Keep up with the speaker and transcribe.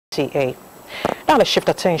TA. Now let's shift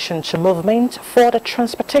attention to movement for the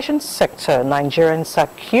transportation sector. Nigerians are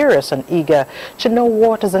curious and eager to know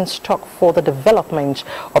what is in stock for the development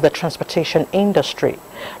of the transportation industry.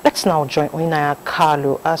 Let's now join Oyinnaya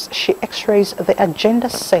Kalu as she x-rays the agenda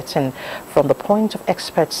setting from the point of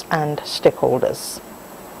experts and stakeholders.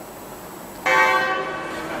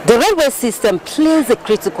 The railway system plays a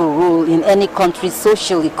critical role in any country's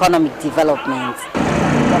socio-economic development.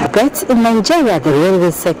 But in Nigeria, the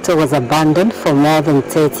railway sector was abandoned for more than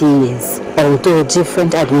 30 years. Although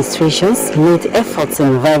different administrations made efforts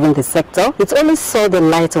in reviving the sector, it only saw the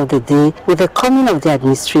light of the day with the coming of the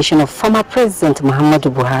administration of former President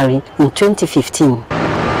Muhammadu Buhari in 2015.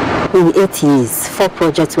 In 8 years, 4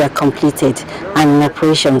 projects were completed and in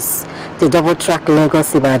operations: the double-track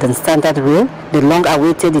Lagos-Ibadan Standard Rail, the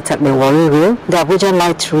long-awaited Itakpe-Warri Rail, the Abuja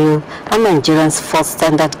Light Rail, and Nigeria's fourth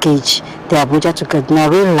standard gauge, the Abuja to Kaduna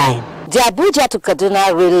Rail Line. The Abuja to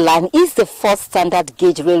Kaduna Rail Line is the first standard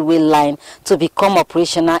gauge railway line to become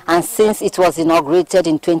operational, and since it was inaugurated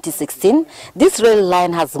in 2016, this rail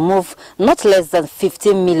line has moved not less than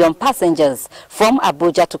 15 million passengers from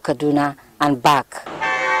Abuja to Kaduna and back.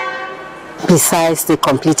 Besides the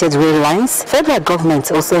completed rail lines, federal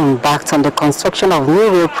government also embarked on the construction of new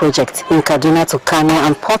rail projects in Kaduna to Kano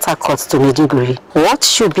and Port Harcourt to Maiduguri. What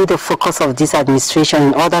should be the focus of this administration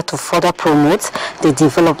in order to further promote the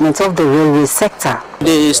development of the railway sector?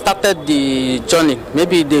 They started the journey.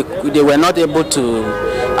 Maybe they were not able to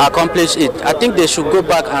accomplish it. I think they should go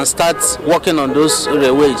back and start working on those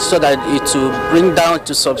railways so that it will bring down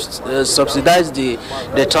to subsidize the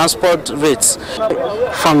transport rates.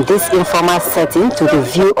 From this informal setting to the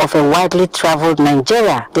view of a widely traveled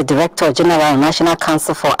Nigeria, the Director General of National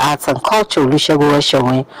Council for Arts and Culture, Olusegun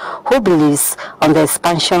Oshomwe, who believes on the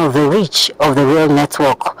expansion of the reach of the rail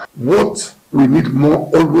network. What we need more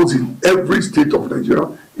almost in every state of Nigeria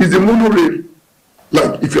is the monorail.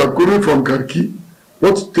 Like if you are going from Garki,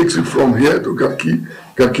 what takes you from here to Garki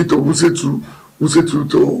to Wuse to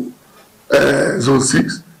Zone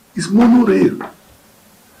 6 is monorail.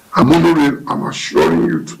 A monorail, I'm assuring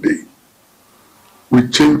you today, will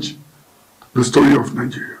change the story of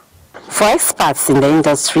Nigeria. For experts in the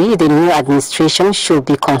industry, the new administration should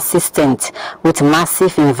be consistent with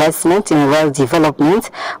massive investment in rail development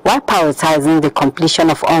while prioritizing the completion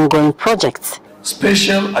of ongoing projects.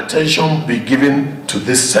 Special attention be given to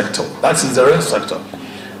this sector, that is the rail sector.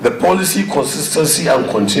 The policy consistency and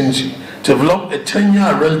continuity to develop a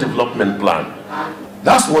 10-year rail development plan.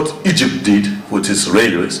 That's what Egypt did with its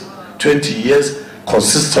railways, 20 years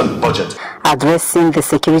consistent budget. Addressing the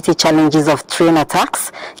security challenges of train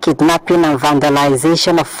attacks, kidnapping and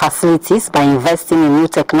vandalization of facilities by investing in new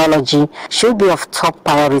technology should be of top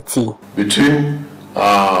priority. Between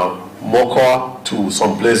Mokwa to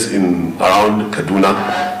some place in around Kaduna,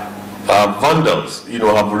 vandals,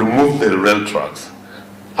 have removed the rail tracks,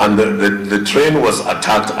 and the train was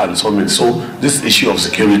attacked and so on. So this issue of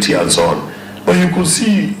security and so on. But you could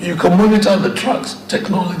see, you can monitor the tracks.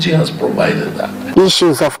 Technology has provided that.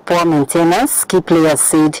 Issues of poor maintenance, key players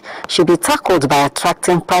said, should be tackled by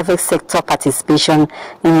attracting private sector participation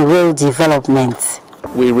in rail development.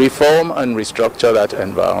 We reform and restructure that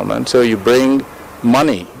environment. So you bring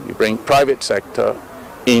money, you bring private sector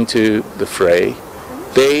into the fray.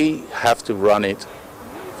 They have to run it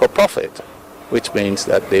for profit, which means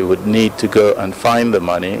that they would need to go and find the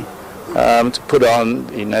money to put on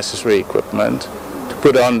the necessary equipment, to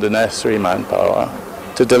put on the necessary manpower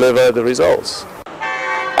to deliver the results.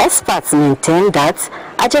 Experts maintain that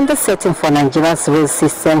agenda setting for Nigeria's rail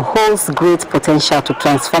system holds great potential to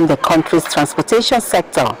transform the country's transportation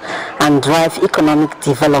sector and drive economic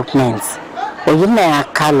development. Oyinnaya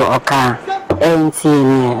Kalu, NTA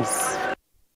News.